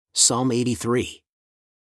Psalm 83.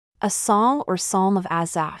 A song or psalm of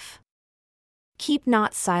Asaph. Keep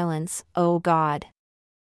not silence, O God.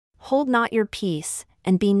 Hold not your peace,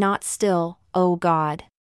 and be not still, O God.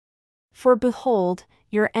 For behold,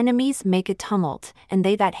 your enemies make a tumult, and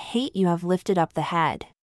they that hate you have lifted up the head.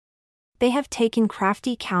 They have taken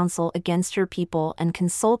crafty counsel against your people and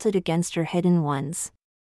consulted against your hidden ones.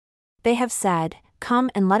 They have said,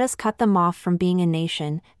 Come and let us cut them off from being a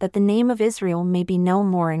nation, that the name of Israel may be no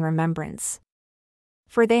more in remembrance.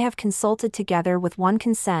 For they have consulted together with one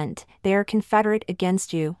consent, they are confederate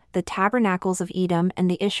against you, the tabernacles of Edom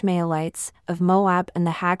and the Ishmaelites, of Moab and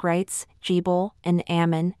the Hagrites, Jebel, and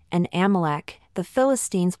Ammon, and Amalek, the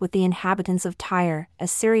Philistines with the inhabitants of Tyre.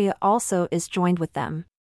 Assyria also is joined with them.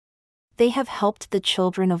 They have helped the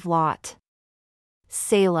children of Lot.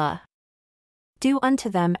 Selah. Do unto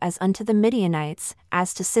them as unto the Midianites,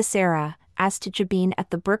 as to Sisera, as to Jabin at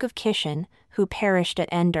the brook of Kishon, who perished at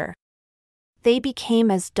Ender. They became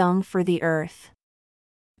as dung for the earth.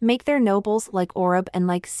 Make their nobles like Oreb and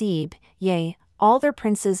like Zeb, yea, all their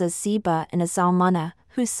princes as Zebah and as Zalmunna,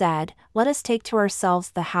 who said, Let us take to ourselves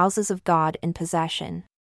the houses of God in possession.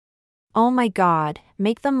 O my God,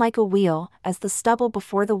 make them like a wheel, as the stubble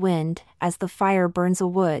before the wind, as the fire burns a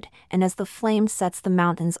wood, and as the flame sets the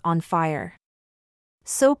mountains on fire.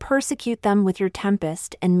 So persecute them with your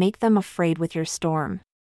tempest and make them afraid with your storm.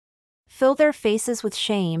 Fill their faces with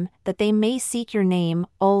shame, that they may seek your name,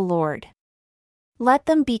 O Lord. Let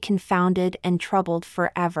them be confounded and troubled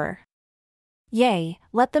forever. Yea,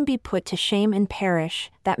 let them be put to shame and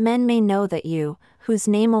perish, that men may know that you, whose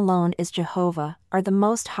name alone is Jehovah, are the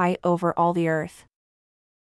Most High over all the earth.